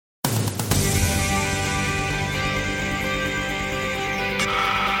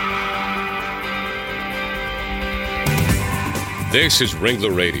This is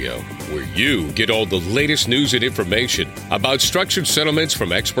Ringler Radio, where you get all the latest news and information about structured settlements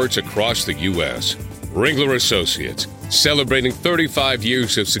from experts across the U.S. Ringler Associates, celebrating 35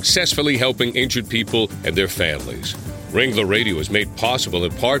 years of successfully helping injured people and their families. Ringler Radio is made possible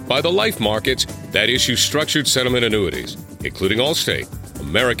in part by the life markets that issue structured settlement annuities, including Allstate,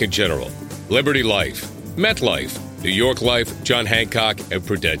 American General, Liberty Life, MetLife, New York Life, John Hancock, and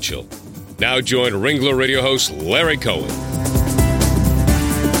Prudential. Now join Ringler Radio host Larry Cohen.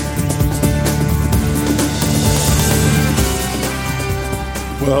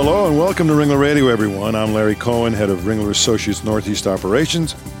 Well, hello and welcome to Ringler Radio, everyone. I'm Larry Cohen, head of Ringler Associates Northeast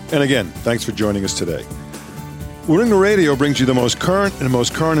Operations. And again, thanks for joining us today. Ringler Radio brings you the most current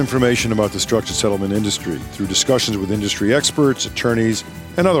information about the structured settlement industry through discussions with industry experts, attorneys,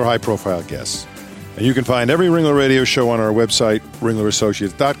 and other high-profile guests. And you can find every Ringler Radio show on our website,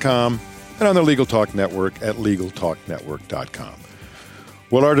 ringlerassociates.com, and on the Legal Talk Network at LegalTalkNetwork.com.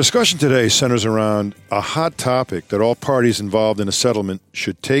 Well, our discussion today centers around a hot topic that all parties involved in a settlement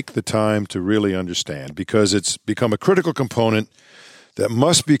should take the time to really understand, because it's become a critical component that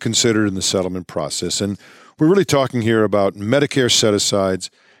must be considered in the settlement process. And we're really talking here about Medicare Set-Asides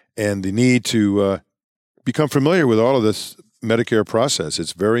and the need to become familiar with all of this Medicare process.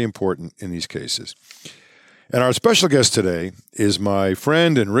 It's very important in these cases. And our special guest today is my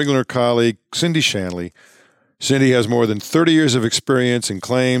friend and Ringler colleague, Cindy Chanley. Cindy has more than 30 years of experience in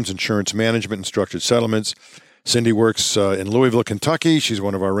claims, insurance management, and structured settlements. Cindy works in Louisville, Kentucky. She's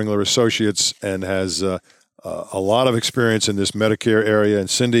one of our Ringler Associates and has a lot of experience in this Medicare area.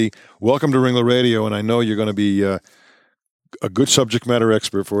 And Cindy, welcome to Ringler Radio, and I know you're going to be a good subject matter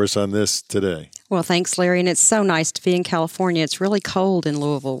expert for us on this today. Well, thanks, Larry, and it's so nice to be in California. It's really cold in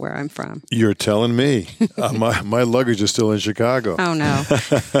Louisville, where I'm from. You're telling me. My luggage is still in Chicago. Oh, no.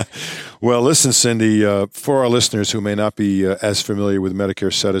 Well, listen, Cindy, for our listeners who may not be as familiar with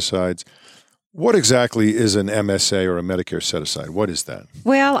Medicare Set-Asides, what exactly is an MSA or a Medicare Set-Aside? What is that?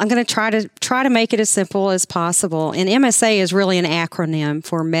 Well, I'm going to try to make it as simple as possible. And MSA is really an acronym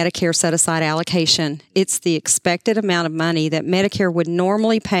for Medicare Set-Aside allocation. It's the expected amount of money that Medicare would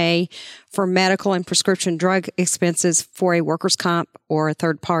normally pay for medical and prescription drug expenses for a workers' comp or a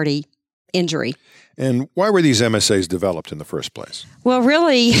third-party injury. And why were these MSAs developed in the first place? Well,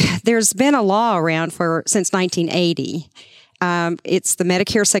 really, there's been a law around since 1980. It's the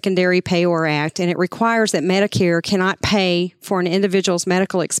Medicare Secondary Payor Act, and it requires that Medicare cannot pay for an individual's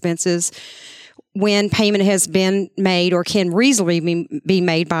medical expenses when payment has been made or can reasonably be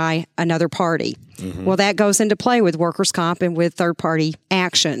made by another party. Mm-hmm. Well, that goes into play with workers' comp and with third-party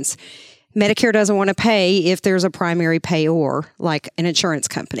actions. Medicare doesn't want to pay if there's a primary payor, like an insurance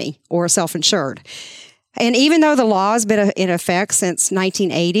company or a self-insured. And even though the law has been in effect since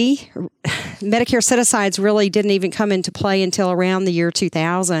 1980, Medicare Set-Asides really didn't even come into play until around the year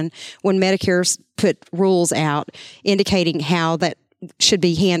 2000, when Medicare put rules out indicating how that should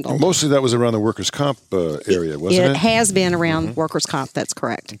be handled. Mostly that was around the workers' comp area, wasn't it? It has been around workers' comp, that's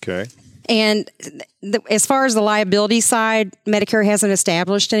correct. Okay. And as far as the liability side, Medicare hasn't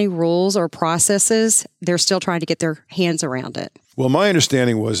established any rules or processes. They're still trying to get their hands around it. Well, my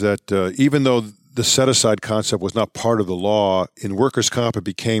understanding was that even though the set-aside concept was not part of the law, in workers' comp it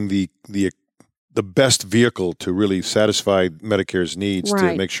became the best vehicle to really satisfy Medicare's needs,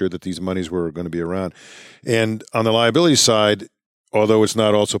 right, to make sure that these monies were going to be around. And on the liability side, although it's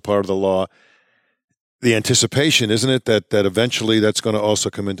not also part of the law, the anticipation, isn't it, that eventually that's going to also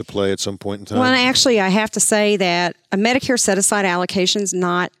come into play at some point in time? Well, actually, I have to say that a Medicare set-aside allocation is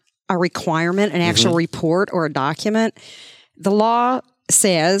not a requirement, an actual report or a document. The law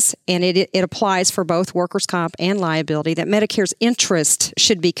says, and it applies for both workers' comp and liability, that Medicare's interest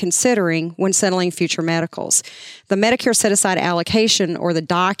should be considering when settling future medicals. The Medicare set-aside allocation, or the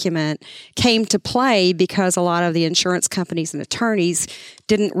document, came to play because a lot of the insurance companies and attorneys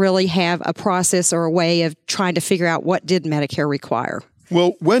didn't really have a process or a way of trying to figure out what did Medicare require.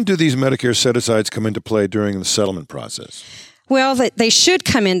 Well, when do these Medicare set-asides come into play during the settlement process? Well, they should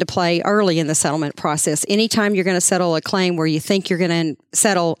come into play early in the settlement process. Anytime you're going to settle a claim where you think you're going to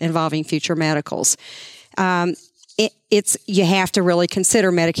settle involving future medicals, you have to really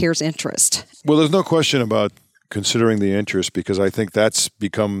consider Medicare's interest. Well, there's no question about considering the interest, because I think that's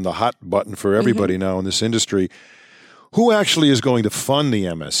become the hot button for everybody now in this industry. Who actually is going to fund the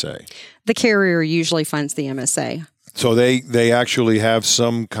MSA? The carrier usually funds the MSA. So they actually have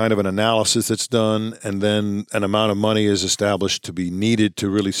some kind of an analysis that's done, and then an amount of money is established to be needed to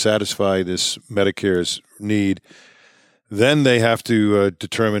really satisfy this Medicare's need. Then they have to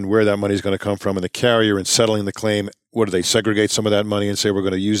determine where that money is going to come from, and the carrier, in settling the claim, what do they segregate some of that money and say we're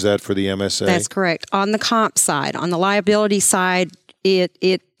going to use that for the MSA? That's correct. On the comp side, on the liability side,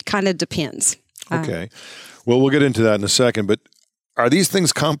 it kind of depends. Okay. Well, we'll get into that in a second, but are these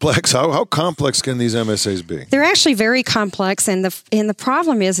things complex? How complex can these MSAs be? They're actually very complex, and the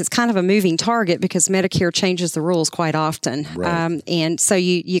problem is it's kind of a moving target because Medicare changes the rules quite often, right. And so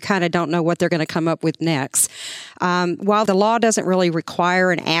you kind of don't know what they're going to come up with next. While the law doesn't really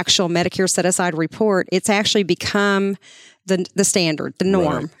require an actual Medicare Set-Aside report, it's actually become the standard, the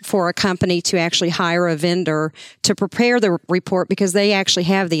norm for a company to actually hire a vendor to prepare the report because they actually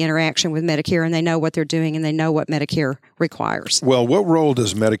have the interaction with Medicare and they know what they're doing and they know what Medicare requires. Well, what role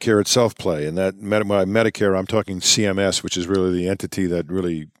does Medicare itself play? And that by Medicare, I'm talking CMS, which is really the entity that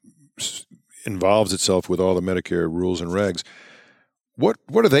really involves itself with all the Medicare rules and regs. What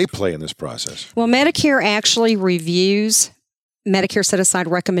do they play in this process? Well, Medicare actually reviews Medicare Set-Aside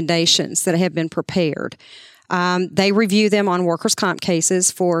recommendations that have been prepared. They review them on workers' comp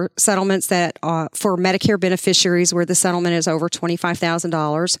cases for settlements that for Medicare beneficiaries where the settlement is over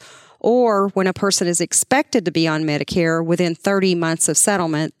 $25,000, or when a person is expected to be on Medicare within 30 months of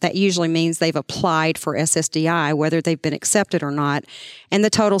settlement. That usually means they've applied for SSDI, whether they've been accepted or not, and the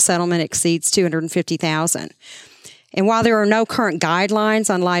total settlement exceeds $250,000. And while there are no current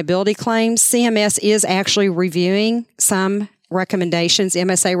guidelines on liability claims, CMS is actually reviewing some recommendations,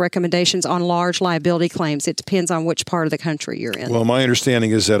 MSA recommendations on large liability claims. It depends on which part of the country you're in. Well, my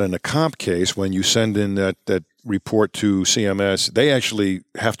understanding is that in a comp case, when you send in that report to CMS, they actually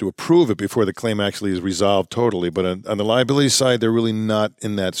have to approve it before the claim actually is resolved totally. But on the liability side, they're really not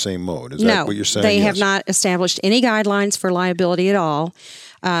in that same mode. Is that what you're saying? They have not established any guidelines for liability at all,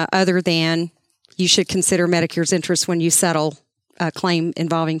 other than you should consider Medicare's interest when you settle a claim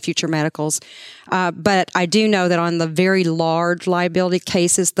involving future medicals. But I do know that on the very large liability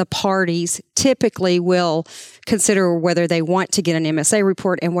cases, the parties typically will consider whether they want to get an MSA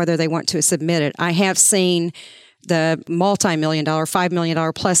report and whether they want to submit it. I have seen the multi-million-dollar, $5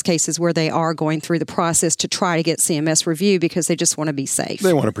 million plus cases where they are going through the process to try to get CMS review because they just want to be safe.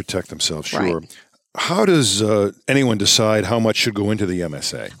 They want to protect themselves, sure. Right. How does anyone decide how much should go into the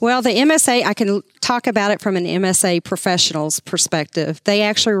MSA? Well, the MSA, I can talk about it from an MSA professional's perspective. They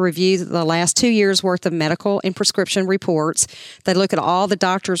actually review the last 2 years' worth of medical and prescription reports. They look at all the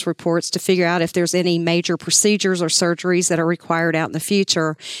doctor's reports to figure out if there's any major procedures or surgeries that are required out in the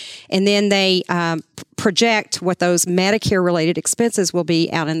future. And then they project what those Medicare-related expenses will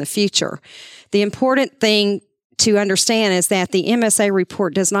be out in the future. The important thing to understand is that the MSA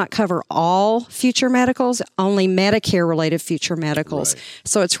report does not cover all future medicals, only Medicare-related future medicals. Right.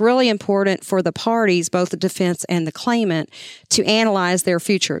 So it's really important for the parties, both the defense and the claimant, to analyze their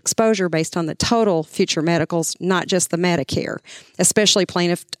future exposure based on the total future medicals, not just the Medicare, especially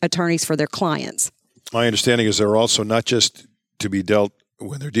plaintiff attorneys for their clients. My understanding is they're also not just to be dealt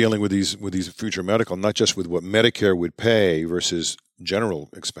when they're dealing with these future medical, not just with what Medicare would pay versus general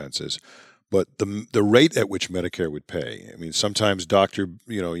expenses, but the rate at which Medicare would pay. I mean, sometimes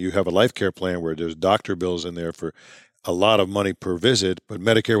you have a life care plan where there's doctor bills in there for a lot of money per visit, but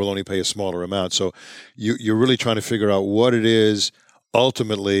Medicare will only pay a smaller amount. So you're really trying to figure out what it is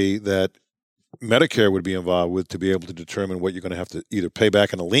ultimately that Medicare would be involved with to be able to determine what you're going to have to either pay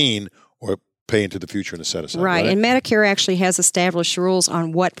back in a lien or pay into the future in a set-aside. Right, and Medicare actually has established rules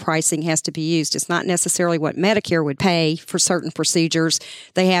on what pricing has to be used. It's not necessarily what Medicare would pay for certain procedures.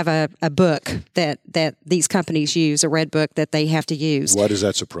 They have a book that these companies use, a red book that they have to use. Why does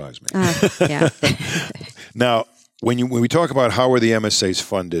that surprise me? Yeah. Now, when we talk about how are the MSAs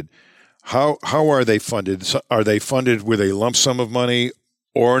funded, how are they funded? Are they funded with a lump sum of money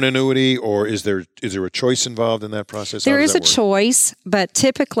or an annuity, or is there a choice involved in that process? There is a choice, but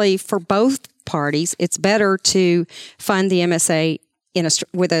typically for both parties, it's better to fund the MSA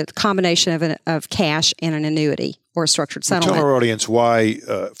with a combination of cash and an annuity or a structured settlement. Tell our audience why,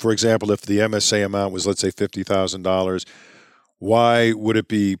 for example, if the MSA amount was, let's say, $50,000, why would it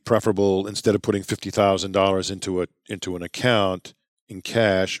be preferable, instead of putting $50,000 into an account in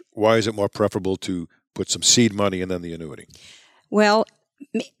cash, why is it more preferable to put some seed money and then the annuity? Well,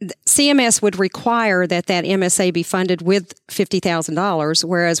 CMS would require that MSA be funded with $50,000,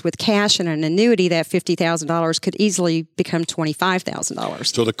 whereas with cash and an annuity, that $50,000 could easily become $25,000.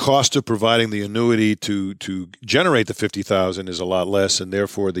 So the cost of providing the annuity to generate the $50,000 is a lot less, and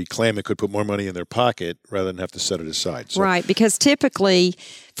therefore the claimant could put more money in their pocket rather than have to set it aside. So, right, because typically,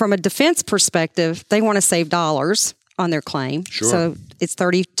 from a defense perspective, they want to save dollars on their claim. Sure. So it's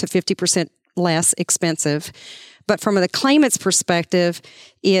 30 to 50% less expensive. But from the claimant's perspective,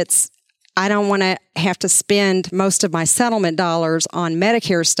 I don't want to have to spend most of my settlement dollars on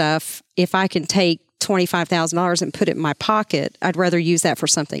Medicare stuff if I can take $25,000 and put it in my pocket. I'd rather use that for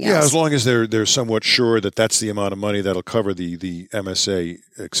something else. Yeah, as long as they're somewhat sure that that's the amount of money that'll cover the MSA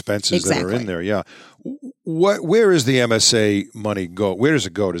expenses that are in there. Yeah. Where is the MSA money go? Where does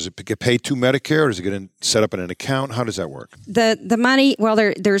it go? Does it get paid to Medicare? Or does it get set up in an account? How does that work? The money, well,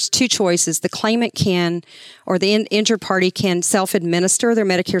 there's two choices. The claimant can, or the injured party can self-administer their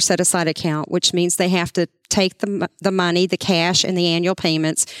Medicare Set-Aside account, which means they have to take the money, the cash, and the annual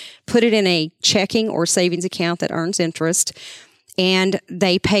payments, put it in a checking or savings account that earns interest, and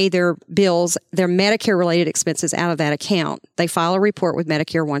they pay their bills, their Medicare-related expenses out of that account. They file a report with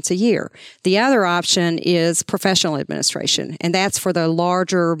Medicare once a year. The other option is professional administration, and that's for the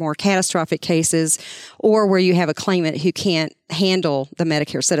larger, more catastrophic cases, or where you have a claimant who can't handle the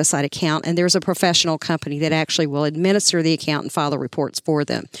Medicare Set-Aside account, and there's a professional company that actually will administer the account and file the reports for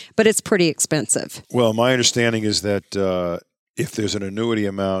them. But it's pretty expensive. Well, my understanding is that if there's an annuity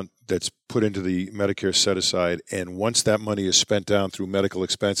amount that's put into the Medicare Set-Aside, and once that money is spent down through medical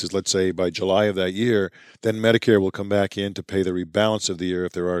expenses, let's say by July of that year, then Medicare will come back in to pay the rebalance of the year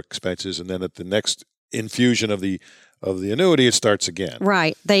if there are expenses, and then at the next infusion of the annuity, it starts again.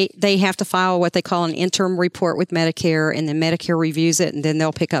 Right. They have to file what they call an interim report with Medicare, and then Medicare reviews it, and then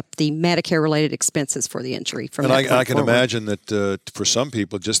they'll pick up the Medicare-related expenses for the injury. From and that I can forward. imagine that for some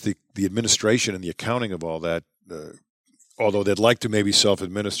people, just the administration and the accounting of all that, although they'd like to maybe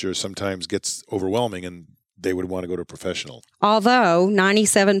self-administer, sometimes gets overwhelming, and they would want to go to a professional. Although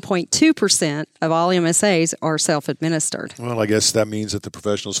 97.2% of all MSAs are self-administered. Well, I guess that means that the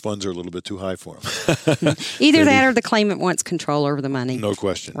professionals' funds are a little bit too high for them. Either that or the claimant wants control over the money. No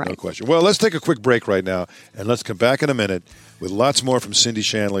question, right. No question. Well, let's take a quick break right now, and let's come back in a minute with lots more from Cindy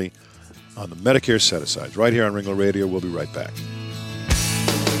Chanley on the Medicare Set-Asides. Right here on Ringler Radio. We'll be right back.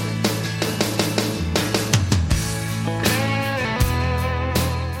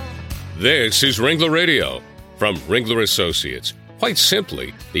 This is Ringler Radio from Ringler Associates. Quite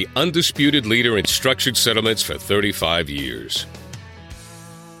simply, the undisputed leader in structured settlements for 35 years.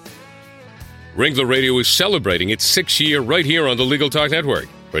 Ringler Radio is celebrating its 6th year right here on the Legal Talk Network,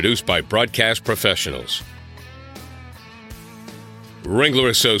 produced by broadcast professionals. Ringler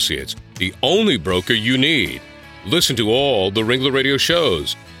Associates, the only broker you need. Listen to all the Ringler Radio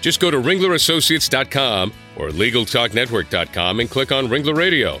shows. Just go to ringlerassociates.com or LegalTalkNetwork.com and click on Ringler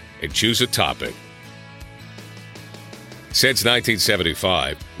Radio and choose a topic. Since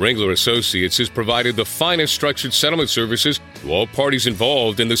 1975, Ringler Associates has provided the finest structured settlement services to all parties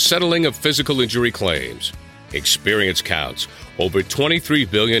involved in the settling of physical injury claims. Experience counts. Over $23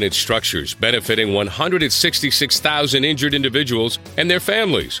 billion in structures benefiting 166,000 injured individuals and their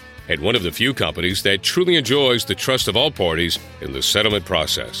families, and one of the few companies that truly enjoys the trust of all parties in the settlement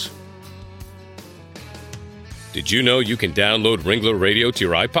process. Did you know you can download Ringler Radio to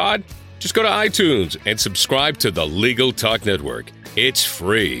your iPod? Just go to iTunes and subscribe to the Legal Talk Network. It's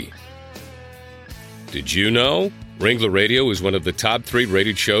free. Did you know Ringler Radio is one of the top 3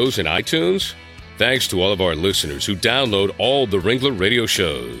 rated shows in iTunes? Thanks to all of our listeners who download all the Ringler Radio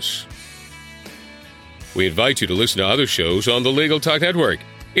shows. We invite you to listen to other shows on the Legal Talk Network.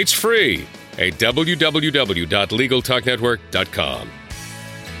 It's free at www.legaltalknetwork.com.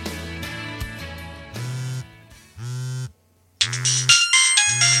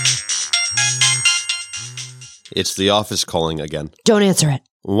 It's the office calling again. Don't answer it.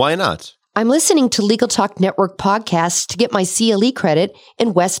 Why not? I'm listening to Legal Talk Network podcasts to get my CLE credit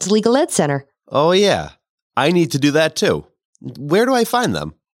in West Legal Ed Center. Oh, yeah. I need to do that, too. Where do I find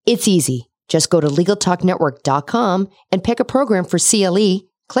them? It's easy. Just go to LegalTalkNetwork.com and pick a program for CLE,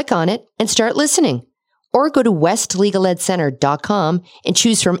 click on it, and start listening. Or go to WestLegalEdCenter.com and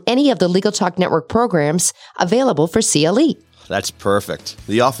choose from any of the Legal Talk Network programs available for CLE. That's perfect.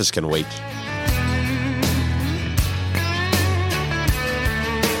 The office can wait.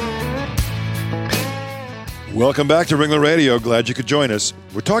 Welcome back to Ringler Radio. Glad you could join us.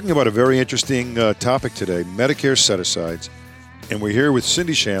 We're talking about a very interesting topic today, Medicare Set-Asides. And we're here with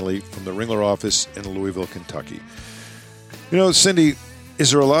Cindy Chanley from the Ringler office in Louisville, Kentucky. You know, Cindy,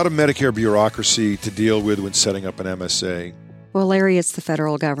 is there a lot of Medicare bureaucracy to deal with when setting up an MSA? Well, Larry, it's the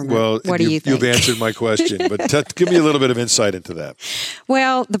federal government. Well, what do you think? You've answered my question, but give me a little bit of insight into that.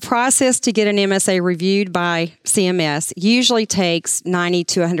 Well, the process to get an MSA reviewed by CMS usually takes 90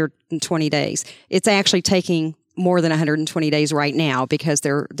 to 120 days. It's actually taking more than 120 days right now because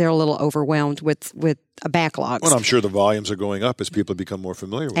they're a little overwhelmed with backlogs. Well, I'm sure the volumes are going up as people become more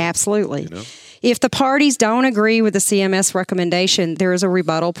familiar with Absolutely. it. If the parties don't agree with the CMS recommendation, there is a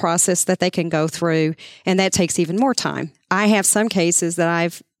rebuttal process that they can go through, and that takes even more time. I have some cases that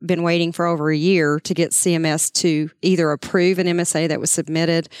I've been waiting for over a year to get CMS to either approve an MSA that was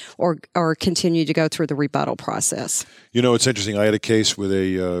submitted or continue to go through the rebuttal process. It's interesting. I had a case with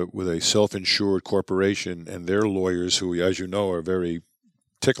a self-insured corporation, and their lawyers, who, as you know, are very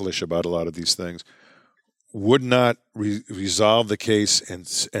ticklish about a lot of these things, would not resolve the case and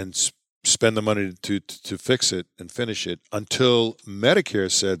spend the money to fix it and finish it until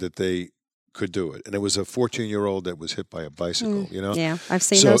Medicare said that they could do it. And it was a 14-year-old that was hit by a bicycle, Yeah, I've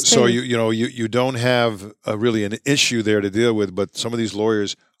seen those too. So you don't have really an issue there to deal with, but some of these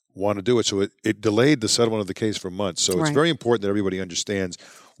lawyers want to do it. So it delayed the settlement of the case for months. So it's very important that everybody understands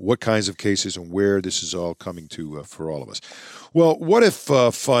what kinds of cases and where this is all coming to for all of us. Well, what if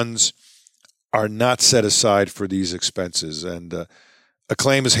funds are not set aside for these expenses, and a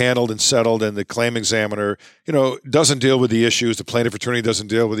claim is handled and settled, and the claim examiner, doesn't deal with the issues. The plaintiff attorney doesn't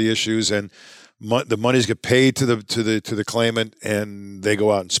deal with the issues, and the monies get paid to the claimant, and they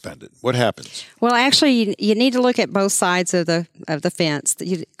go out and spend it. What happens? Well, actually, you need to look at both sides of the fence.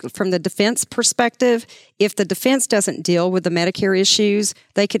 From the defense perspective, if the defense doesn't deal with the Medicare issues,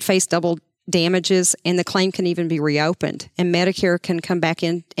 they could face double damages, and the claim can even be reopened, and Medicare can come back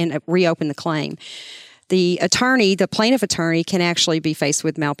in and reopen the claim. The plaintiff attorney, can actually be faced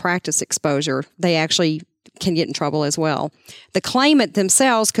with malpractice exposure. They actually can get in trouble as well. The claimant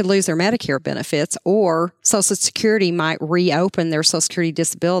themselves could lose their Medicare benefits, or Social Security might reopen their Social Security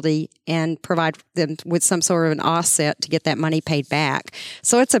disability and provide them with some sort of an offset to get that money paid back.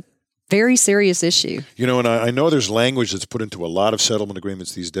 So it's a very serious issue. And I know there's language that's put into a lot of settlement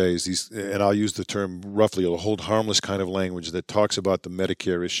agreements these days, and I'll use the term roughly, a hold harmless kind of language that talks about the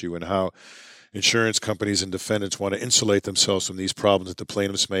Medicare issue and how insurance companies and defendants want to insulate themselves from these problems that the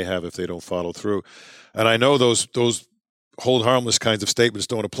plaintiffs may have if they don't follow through. And I know those hold harmless kinds of statements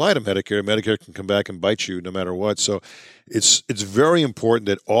don't apply to Medicare. Medicare can come back and bite you no matter what. So it's very important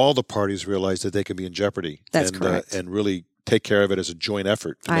that all the parties realize that they can be in jeopardy. That's correct. And really take care of it as a joint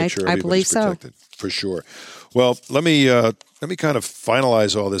effort to make sure I everybody's believe protected. So. For sure. Well, let me kind of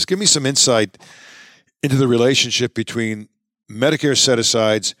finalize all this. Give me some insight into the relationship between Medicare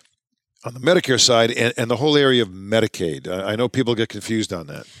Set-Asides on the Medicare side and the whole area of Medicaid. I know people get confused on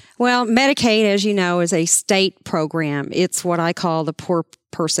that. Well, Medicaid, as you know, is a state program. It's what I call the poor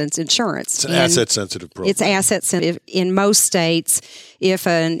person's insurance. It's an asset-sensitive program. It's asset-sensitive. In most states, if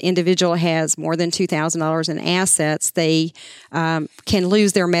an individual has more than $2,000 in assets, they can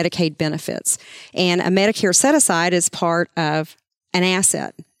lose their Medicaid benefits. And a Medicare Set-Aside is part of an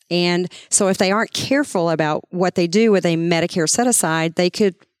asset. And so if they aren't careful about what they do with a Medicare Set-Aside, they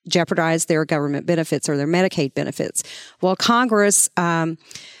could jeopardize their government benefits or their Medicaid benefits. Well, Congress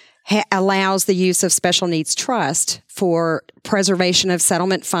allows the use of special needs trust for preservation of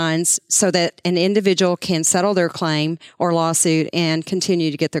settlement funds so that an individual can settle their claim or lawsuit and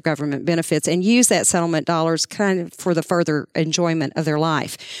continue to get their government benefits and use that settlement dollars kind of for the further enjoyment of their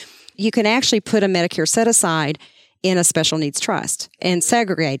life. You can actually put a Medicare Set-Aside in a special needs trust and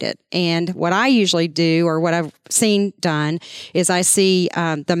segregate it. And what I usually do, or what I've seen done, is I see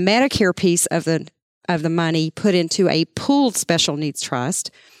the Medicare piece of the money put into a pooled special needs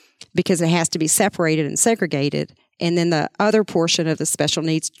trust because it has to be separated and segregated. And then the other portion of the special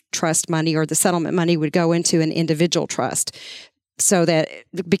needs trust money or the settlement money would go into an individual trust. So that,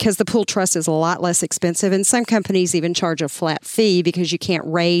 because the pooled trust is a lot less expensive, and some companies even charge a flat fee because you can't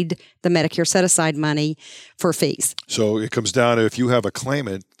raid the Medicare Set-Aside money for fees. So it comes down to, if you have a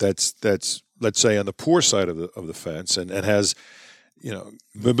claimant that's let's say on the poor side of the fence and has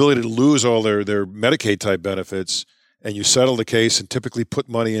the ability to lose all their Medicaid type benefits, and you settle the case and typically put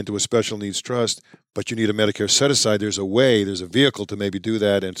money into a special needs trust, but you need a Medicare Set-Aside, there's a vehicle to maybe do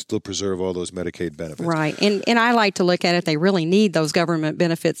that and still preserve all those Medicaid benefits. Right. And I like to look at it, they really need those government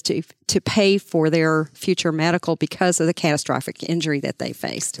benefits to pay for their future medical because of the catastrophic injury that they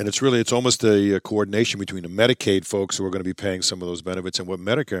faced. And it's almost a coordination between the Medicaid folks who are going to be paying some of those benefits and what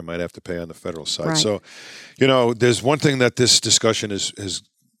Medicare might have to pay on the federal side. Right. So, there's one thing that this discussion has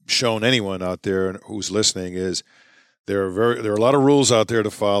shown anyone out there who's listening is there are a lot of rules out there to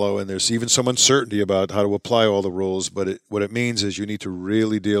follow, and there's even some uncertainty about how to apply all the rules. But what it means is you need to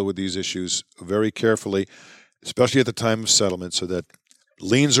really deal with these issues very carefully, especially at the time of settlement, so that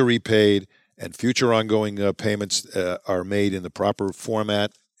liens are repaid and future ongoing payments are made in the proper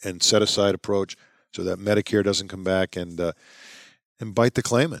format and set-aside approach, so that Medicare doesn't come back and bite the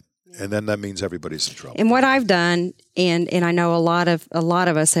claimant. And then that means everybody's in trouble. And what I've done, and I know a lot of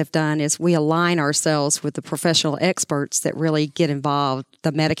us have done, is we align ourselves with the professional experts that really get involved,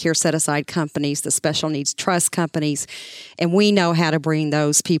 the Medicare Set-Aside companies, the special needs trust companies, and we know how to bring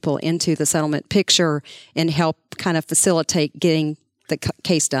those people into the settlement picture and help kind of facilitate getting the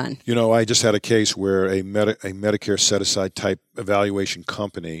case done. You know, I just had a case where a Medicare Set-Aside type evaluation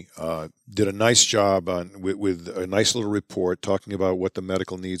company did a nice job with a nice little report talking about what the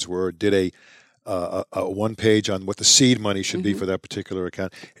medical needs were, did a one page on what the seed money should be for that particular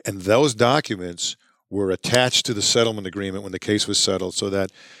account. And those documents were attached to the settlement agreement when the case was settled, so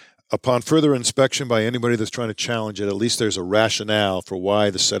that upon further inspection by anybody that's trying to challenge it, at least there's a rationale for why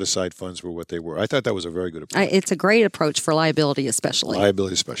the set-aside funds were what they were. I thought that was a very good approach. It's a great approach for liability especially.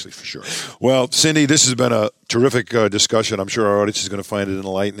 Liability especially, for sure. Well, Cindy, this has been a terrific discussion. I'm sure our audience is going to find it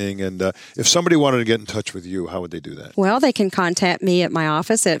enlightening. And if somebody wanted to get in touch with you, how would they do that? Well, they can contact me at my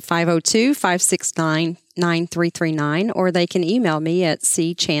office at 502-569-9339, or they can email me at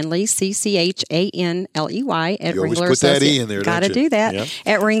cchanley, CCHANLEY at You always Ringler put that Associates. E in there, Got to don't you? do that. Yeah.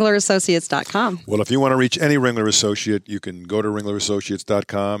 At ringlerassociates.com. Well, if you want to reach any Ringler Associate, you can go to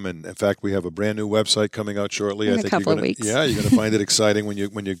ringlerassociates.com. And in fact, we have a brand new website coming out shortly. In a couple of weeks. Yeah, you're going to find it exciting when you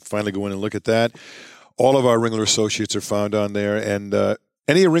finally go in and look at that. All of our Ringler Associates are found on there. And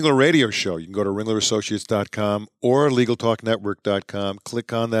any Ringler Radio show, you can go to ringlerassociates.com or LegalTalkNetwork.com.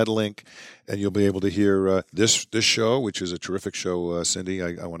 Click on that link, and you'll be able to hear this show, which is a terrific show, Cindy.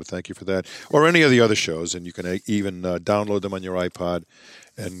 I want to thank you for that. Or any of the other shows, and you can even download them on your iPod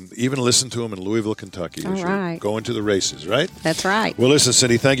and even listen to them in Louisville, Kentucky as you're going to the races, right? That's right. Well, listen,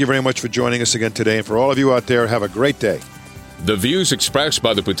 Cindy, thank you very much for joining us again today. And for all of you out there, have a great day. The views expressed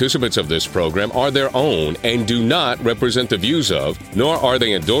by the participants of this program are their own and do not represent the views of, nor are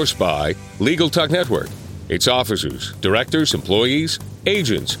they endorsed by, Legal Talk Network, its officers, directors, employees,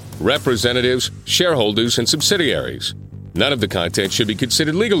 agents, representatives, shareholders, and subsidiaries. None of the content should be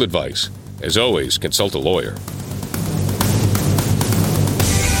considered legal advice. As always, consult a lawyer.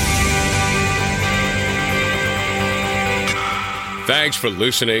 Thanks for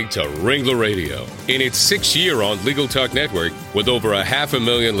listening to Ringler Radio. In its 6th year on Legal Talk Network with over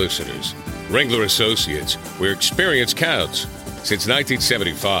 500,000 listeners. Ringler Associates, where experience counts. Since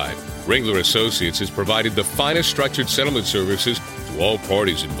 1975, Ringler Associates has provided the finest structured settlement services to all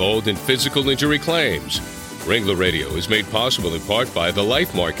parties involved in physical injury claims. Ringler Radio is made possible in part by the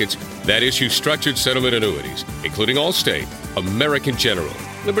life markets that issue structured settlement annuities, including Allstate, American General,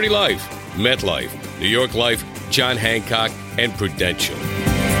 Liberty Life, MetLife, New York Life, John Hancock, and Prudential.